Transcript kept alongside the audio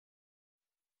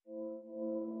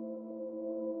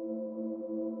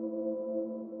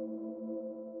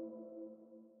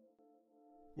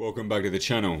Welcome back to the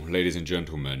channel, ladies and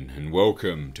gentlemen, and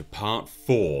welcome to part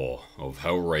 4 of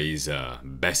Hellraiser,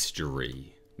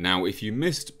 Bestiary. Now, if you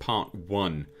missed part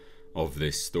 1 of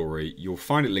this story, you'll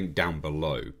find it linked down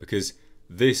below, because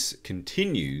this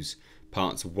continues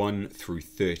parts 1 through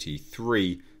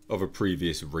 33 of a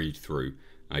previous read-through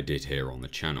I did here on the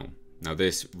channel. Now,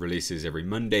 this releases every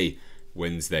Monday,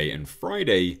 Wednesday, and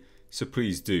Friday, so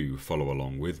please do follow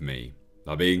along with me.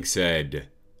 That being said,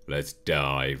 let's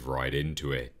dive right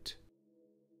into it.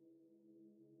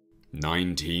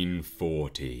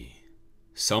 1940.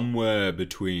 Somewhere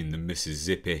between the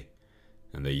Mississippi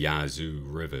and the Yazoo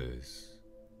rivers.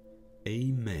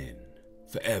 Amen.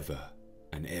 Forever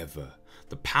and ever.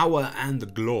 The power and the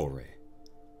glory.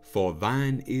 For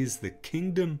thine is the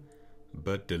kingdom,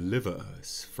 but deliver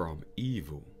us from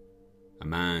evil. A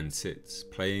man sits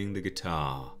playing the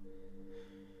guitar,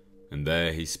 and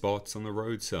there he spots on the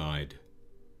roadside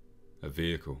a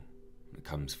vehicle that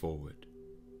comes forward.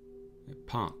 It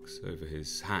parks over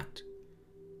his hat.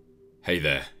 "Hey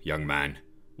there, young man.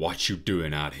 What you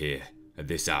doing out here at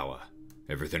this hour?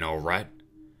 Everything all right?"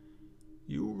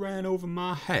 "You ran over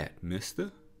my hat,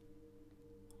 mister."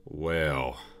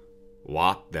 "Well,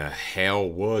 what the hell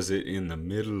was it in the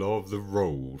middle of the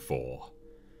road for?"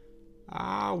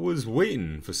 "I was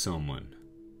waiting for someone,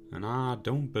 and I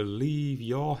don't believe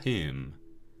you're him."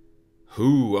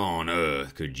 "Who on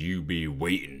earth could you be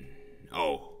waiting?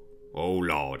 Oh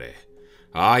lordy.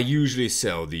 I usually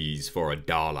sell these for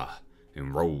 $1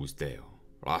 in Rosedale.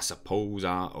 I suppose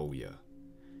I owe you.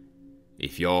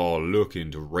 If you're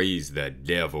looking to raise the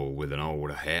devil with an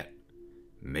old hat,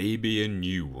 maybe a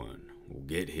new one will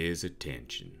get his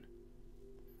attention."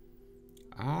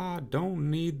 "I don't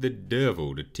need the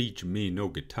devil to teach me no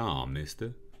guitar,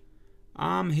 mister.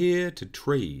 I'm here to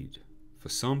trade for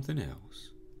something else."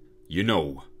 "You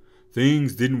know,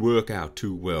 things didn't work out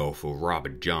too well for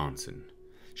Robert Johnson.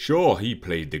 Sure, he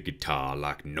played the guitar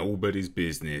like nobody's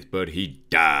business, but he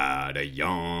died a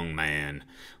young man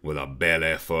with a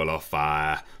belly full of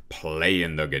fire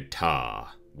playing the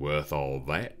guitar. Worth all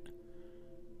that?"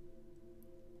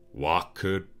 "What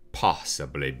could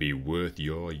possibly be worth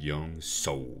your young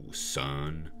soul,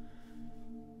 son?"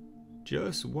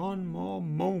 "Just one more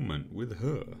moment with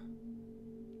her.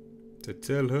 To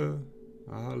tell her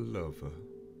I love her,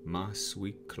 my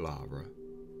sweet Clara."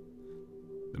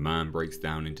 The man breaks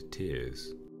down into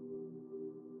tears.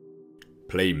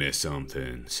 "Play me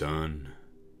something, son."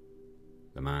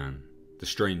 The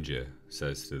stranger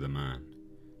says to the man.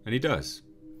 And he does.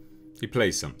 He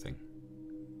plays something.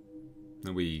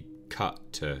 And we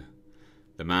cut to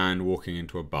the man walking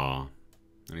into a bar,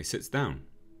 and he sits down.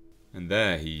 And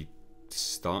there he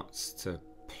starts to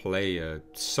play a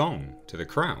song to the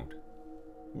crowd.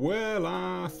 "Well,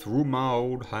 I threw my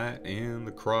old hat in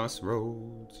the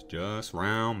crossroads just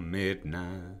round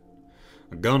midnight.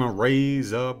 I'm gonna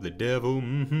raise up the devil,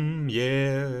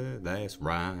 yeah, that's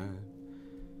right.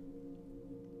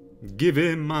 Give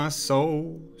him my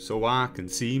soul so I can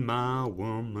see my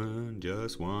woman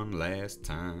just one last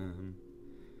time.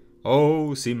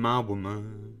 Oh, see my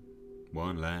woman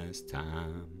one last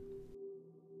time."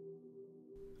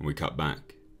 And we cut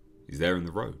back. He's there in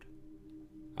the road.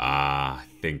 "I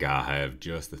think I have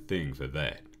just the thing for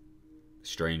that," the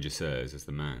stranger says as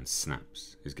the man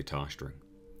snaps his guitar string.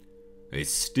 "It's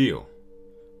steel.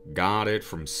 Got it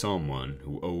from someone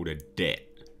who owed a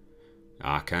debt.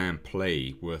 I can't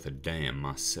play worth a damn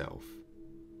myself."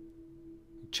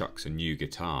 He chucks a new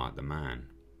guitar at the man.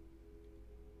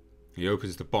 He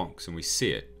opens the box and we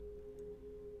see it.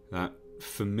 That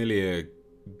familiar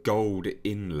gold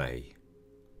inlay.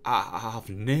 I've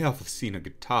never seen a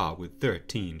guitar with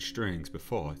 13 strings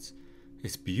before.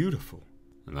 It's beautiful.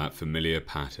 And that familiar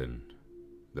pattern.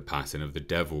 The pattern of the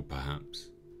devil, perhaps.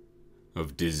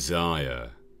 Of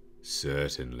desire,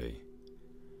 certainly.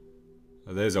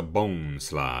 There's a bone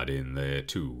slide in there,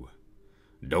 too.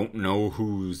 Don't know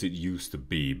whose it used to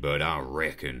be, but I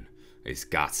reckon it's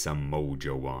got some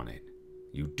mojo on it.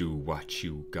 You do what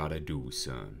you gotta do,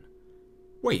 son."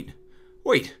 Wait.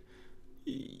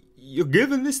 You're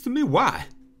giving this to me? Why?"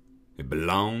 "It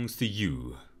belongs to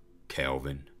you,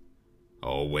 Calvin.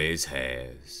 Always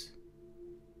has."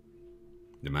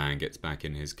 The man gets back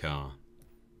in his car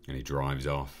and he drives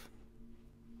off.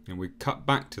 And we cut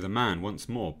back to the man once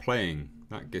more playing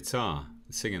that guitar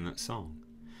and singing that song.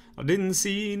 "I didn't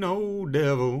see no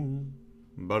devil,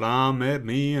 but I met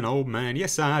me an old man.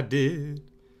 Yes, I did.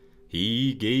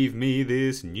 He gave me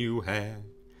this new hat,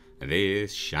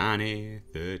 this shiny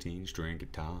 13-string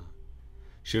guitar.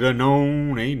 Shoulda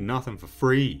known ain't nothing for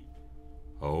free.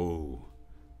 Oh,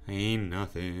 ain't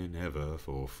nothing ever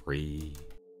for free."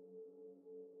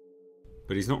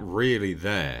 But he's not really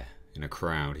there in a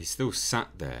crowd. He's still sat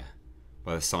there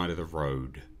by the side of the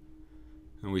road.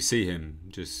 And we see him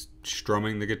just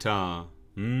strumming the guitar.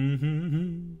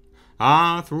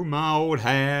 I threw my old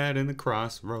hat in the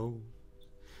crossroads.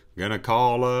 Gonna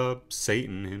call up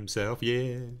Satan himself,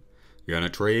 yeah. Gonna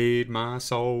trade my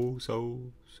soul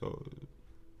so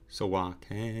I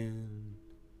can.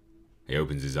 He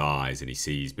opens his eyes and he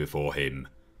sees before him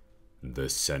the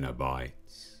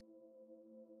cenobites.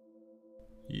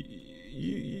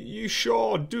 You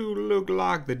sure do look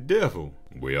like the devil.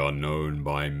 We are known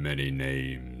by many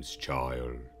names,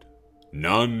 child.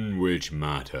 None which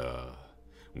matter.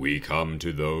 We come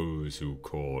to those who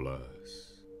call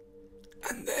us.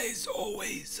 And there's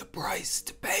always a price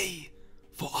to pay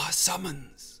for our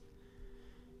summons.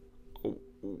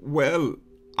 Well,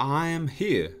 I am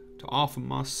here to offer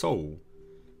my soul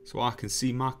so I can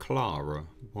see my Clara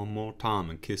one more time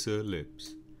and kiss her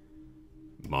lips.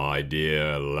 My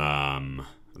dear lamb,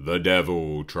 the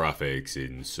devil traffics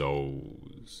in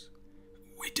souls.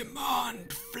 We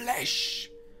demand flesh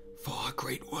for our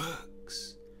great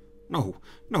works. No.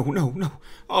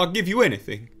 I'll give you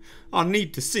anything. I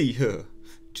need to see her.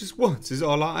 Just once is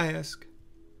all I ask.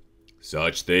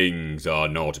 Such things are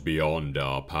not beyond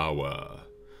our power,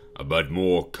 but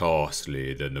more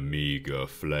costly than the meager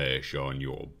flesh on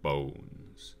your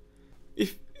bones.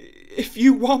 If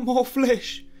you want more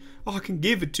flesh, I can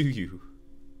give it to you.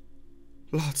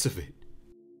 Lots of it.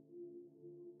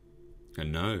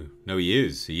 And no, he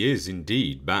is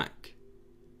indeed back,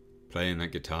 playing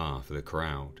that guitar for the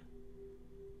crowd.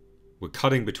 We're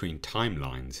cutting between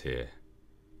timelines here.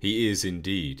 He is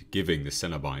indeed giving the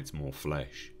cenobites more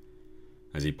flesh,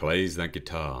 as he plays that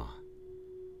guitar,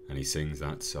 and he sings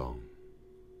that song.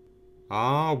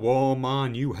 I wore my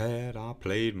new hat, I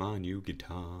played my new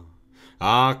guitar.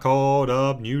 I called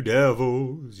up new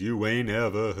devils you ain't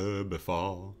ever heard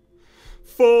before.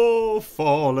 4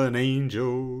 fallen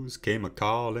angels came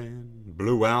a-calling,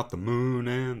 blew out the moon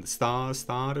and the stars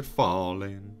started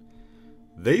falling.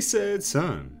 They said,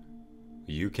 son,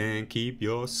 you can't keep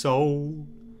your soul.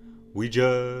 We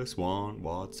just want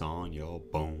what's on your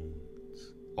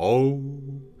bones. Oh,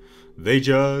 they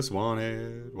just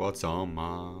wanted what's on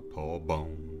my poor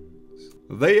bones.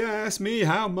 They asked me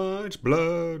how much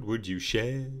blood would you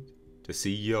shed to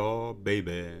see your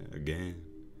baby again.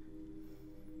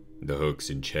 The hooks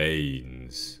and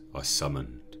chains are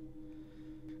summoned,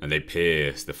 and they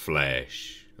pierce the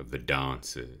flesh of the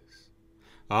dancers.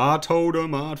 I told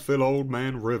 'em I'd fill Old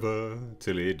Man River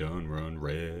till he done run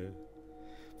red.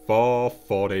 For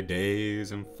 40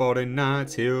 days and 40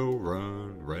 nights he'll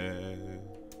run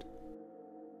red.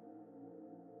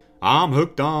 I'm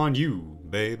hooked on you,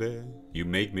 baby. You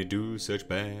make me do such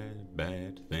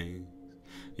bad things.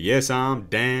 Yes, I'm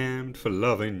damned for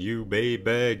loving you,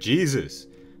 baby. Jesus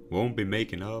won't be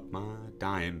making up my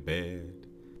dying bed.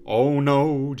 Oh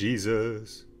no,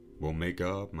 Jesus won't make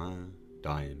up my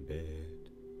dying bed.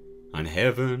 And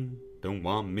heaven don't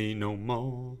want me no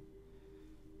more.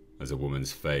 As a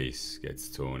woman's face gets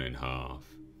torn in half.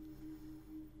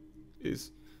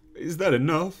 Is that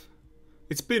enough?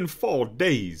 It's been 4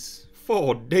 days.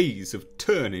 4 days of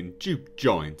turning juke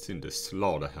joints into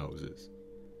slaughterhouses.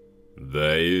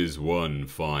 There is one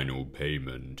final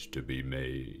payment to be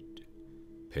made,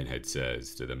 Pinhead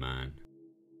says to the man.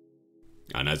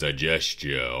 And as a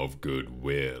gesture of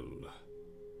goodwill.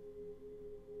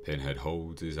 Pinhead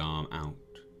holds his arm out,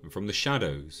 and from the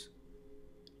shadows,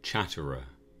 Chatterer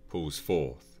pulls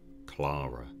forth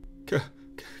Clara.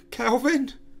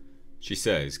 Calvin? She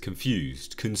says,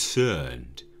 confused,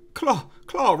 concerned.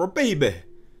 Clara, baby!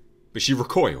 But she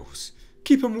recoils.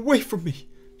 Keep him away from me,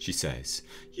 she says.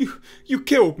 You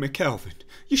killed me, Calvin.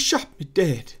 You shot me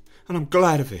dead. And I'm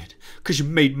glad of it, 'cause you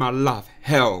made my life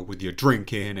hell with your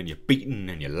drinking and your beating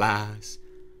and your lies.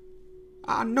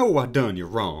 I know I done you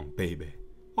wrong, baby.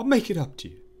 I'll make it up to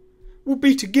you. We'll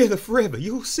be together forever,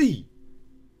 you'll see.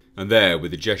 And there,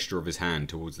 with a gesture of his hand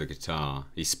towards the guitar,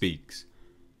 he speaks.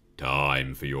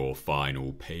 Time for your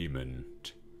final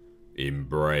payment.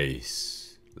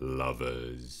 Embrace,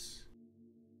 lovers.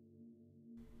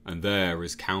 And there,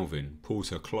 as Calvin pulls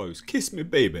her close, kiss me,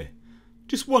 baby.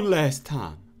 Just one last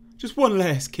time. Just one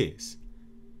last kiss.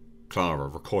 Clara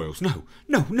recoils. No.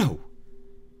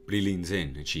 But he leans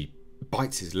in and she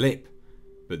bites his lip.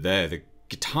 But there, the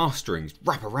guitar strings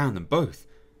wrap around them both,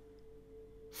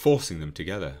 forcing them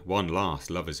together, one last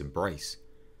lover's embrace.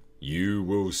 You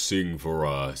will sing for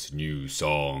us new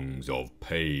songs of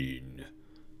pain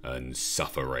and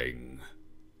suffering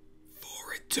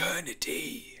for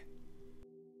eternity.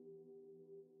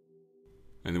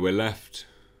 And we're left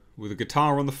with a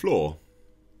guitar on the floor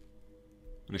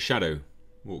and a shadow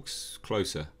walks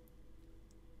closer.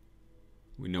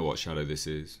 We know what shadow this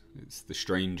is. It's the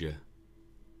stranger.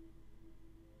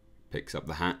 Picks up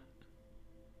the hat.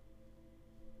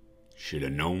 Should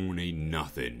have known ain't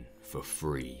nothing for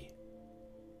free.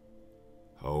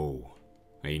 Oh,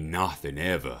 ain't nothing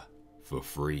ever for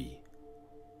free.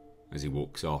 As he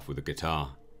walks off with a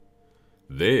guitar.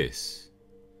 This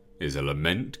is a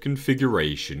lament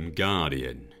configuration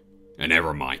guardian, an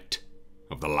eremite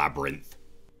of the labyrinth.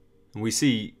 And we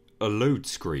see a load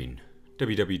screen,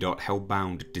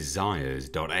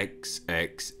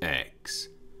 www.hellbounddesires.xxx.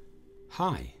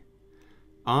 Hi,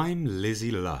 I'm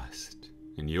Lizzie Lust,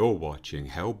 and you're watching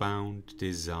Hellbound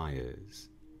Desires.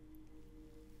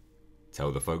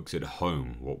 Tell the folks at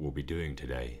home what we'll be doing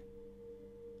today.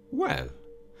 Well,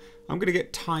 I'm going to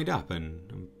get tied up and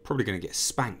I'm probably going to get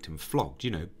spanked and flogged,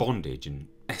 you know, bondage and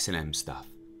S&M stuff.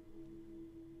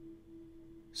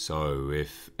 So,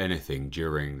 if anything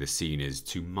during the scene is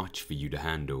too much for you to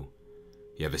handle,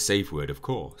 you have a safe word, of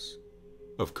course.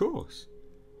 Of course.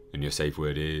 And your safe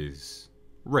word is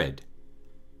red.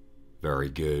 Very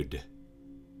good.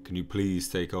 Can you please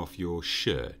take off your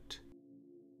shirt?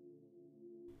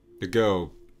 The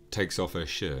girl takes off her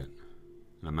shirt,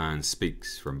 and a man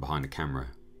speaks from behind the camera.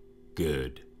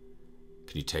 Good.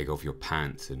 Can you take off your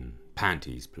pants and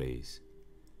panties, please?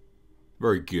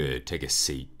 Very good. Take a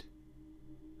seat.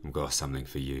 I've got something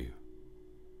for you.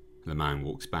 And the man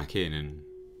walks back in and...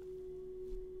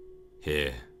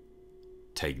 Here.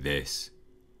 Take this.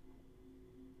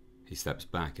 He steps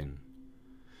back and...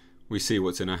 we see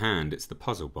what's in her hand. It's the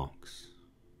puzzle box.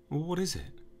 Well, what is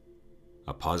it?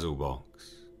 A puzzle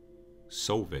box.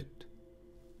 Solve it.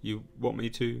 You want me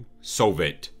to? Solve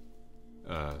it.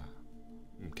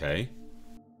 Okay.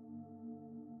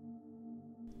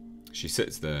 She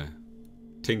sits there,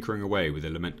 tinkering away with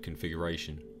the lament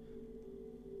configuration.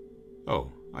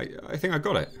 Oh, I think I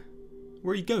got it.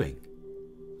 Where are you going?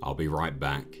 I'll be right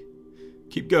back.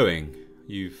 Keep going.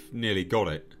 You've nearly got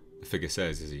it, the figure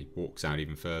says as he walks out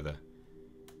even further.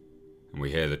 And we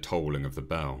hear the tolling of the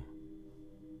bell.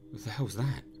 What the hell's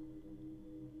that?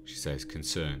 She says,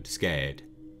 concerned, scared.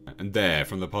 And there,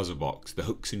 from the puzzle box, the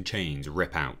hooks and chains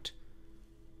rip out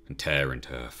and tear into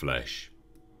her flesh.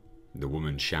 The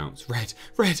woman shouts, Red!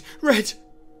 Red! Red!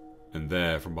 And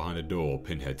there, from behind a door,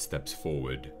 Pinhead steps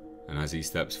forward. And as he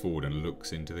steps forward and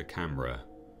looks into the camera,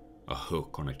 a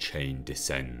hook on a chain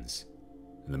descends.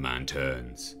 And the man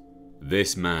turns.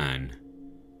 This man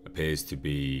appears to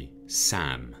be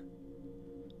Sam.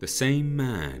 The same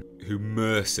man who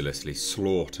mercilessly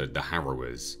slaughtered the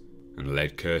Harrowers and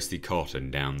led Kirsty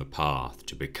Cotton down the path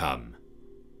to become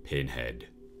Pinhead.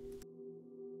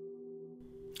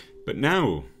 But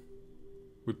now,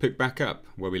 we pick back up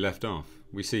where we left off.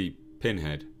 We see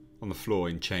Pinhead on the floor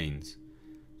in chains,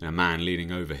 and a man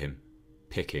leaning over him,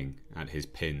 picking at his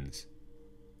pins.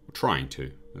 Or trying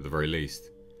to, at the very least.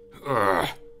 Ugh!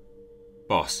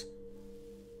 Boss.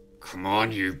 Come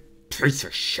on, you piece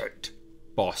of shit.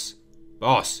 Boss.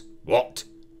 Boss. What?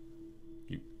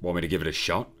 You want me to give it a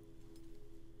shot?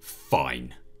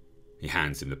 Fine. He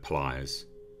hands him the pliers.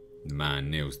 The man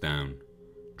kneels down,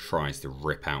 tries to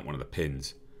rip out one of the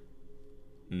pins.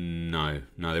 No,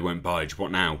 they won't budge.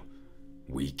 What now?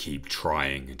 We keep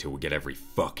trying until we get every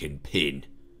fucking pin.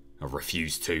 I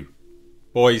refuse to.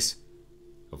 Boys!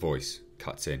 A voice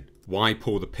cuts in. Why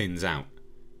pull the pins out?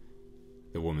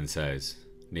 The woman says,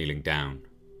 kneeling down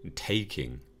and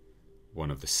taking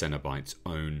one of the cenobites'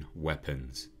 own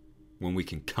weapons. When we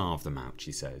can carve them out,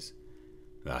 she says.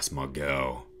 That's my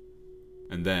girl.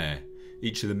 And there,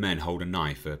 each of the men hold a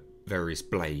knife, a various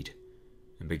blade,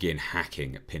 and begin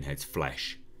hacking at Pinhead's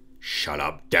flesh. Shut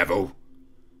up, devil!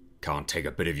 Can't take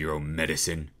a bit of your own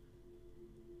medicine.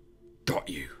 Got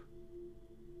you.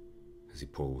 As he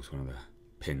pulls one of the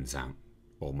pins out.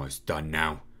 Almost done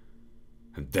now.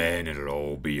 And then it'll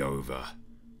all be over.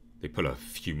 They pull a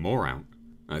few more out,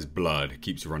 as blood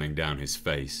keeps running down his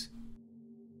face.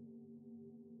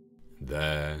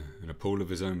 There, in a pool of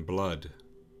his own blood,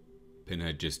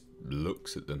 Pinhead just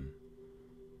looks at them.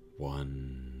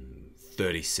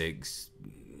 136,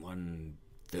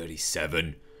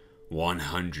 137,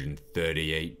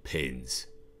 138 pins.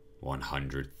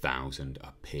 100,000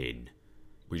 a pin.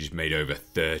 We just made over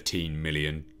 $13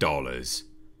 million.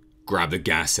 Grab the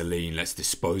gasoline, let's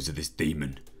dispose of this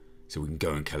demon, so we can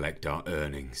go and collect our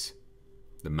earnings.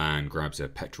 The man grabs a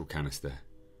petrol canister.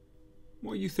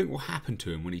 What do you think will happen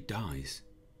to him when he dies?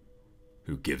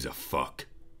 Who gives a fuck?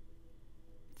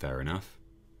 Fair enough.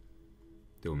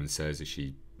 The woman says as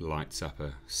she lights up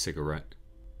a cigarette.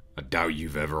 I doubt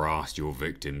you've ever asked your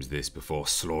victims this before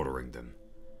slaughtering them,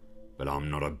 but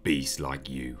I'm not a beast like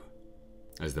you.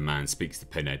 as the man speaks to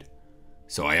Pinhead.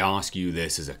 "So I ask you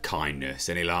this as a kindness.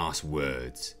 Any last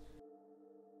words?"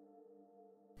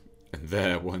 And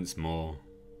there once more,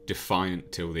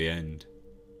 defiant till the end,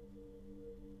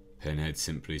 Pinhead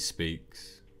simply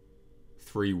speaks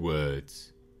 3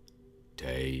 words.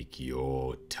 "Take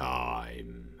your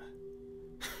time."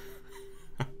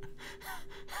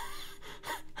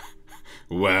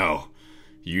 Well,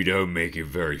 you don't make it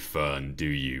very fun, do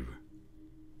you?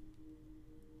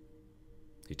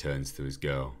 He turns to his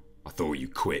girl. "I thought you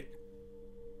quit."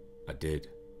 "I did.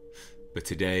 But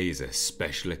today is a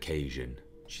special occasion,"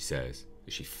 she says,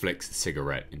 as she flicks the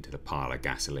cigarette into the pile of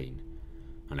gasoline.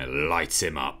 "And it lights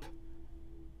him up.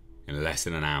 In less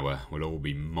than an hour, we'll all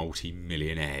be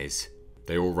multi-millionaires."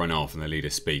 They all run off and the leader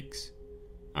speaks.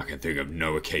 "I can think of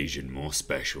no occasion more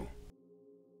special."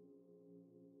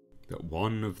 But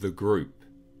one of the group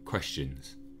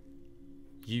questions,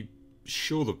 "You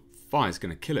sure the fire's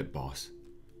gonna kill it, boss?"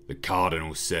 "The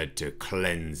Cardinal said to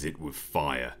cleanse it with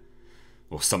fire."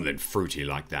 Or something fruity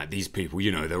like that. These people,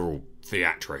 you know, they're all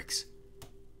theatrics.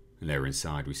 And there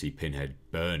inside we see Pinhead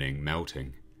burning,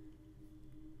 melting.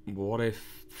 What if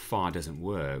fire doesn't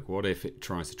work? What if it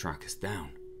tries to track us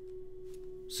down?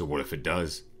 So what if it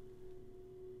does?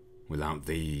 "Without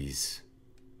these,"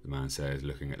 the man says,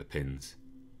 looking at the pins,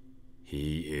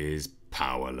 "he is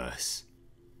powerless."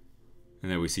 And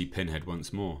there we see Pinhead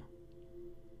once more.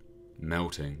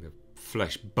 Melting, the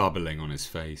flesh bubbling on his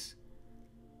face.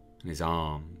 And his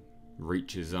arm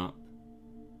reaches up.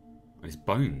 And his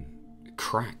bone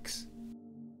cracks.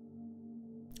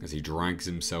 As he drags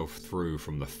himself through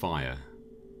from the fire,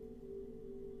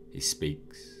 he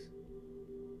speaks.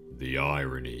 "The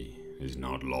irony is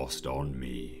not lost on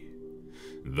me.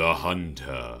 The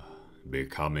hunter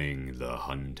becoming the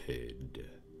hunted.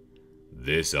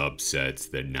 This upsets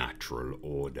the natural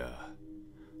order.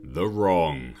 The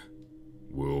wrong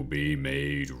will be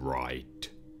made right."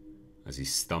 As he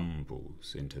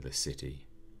stumbles into the city.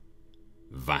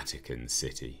 Vatican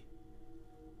City.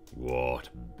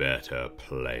 What better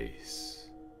place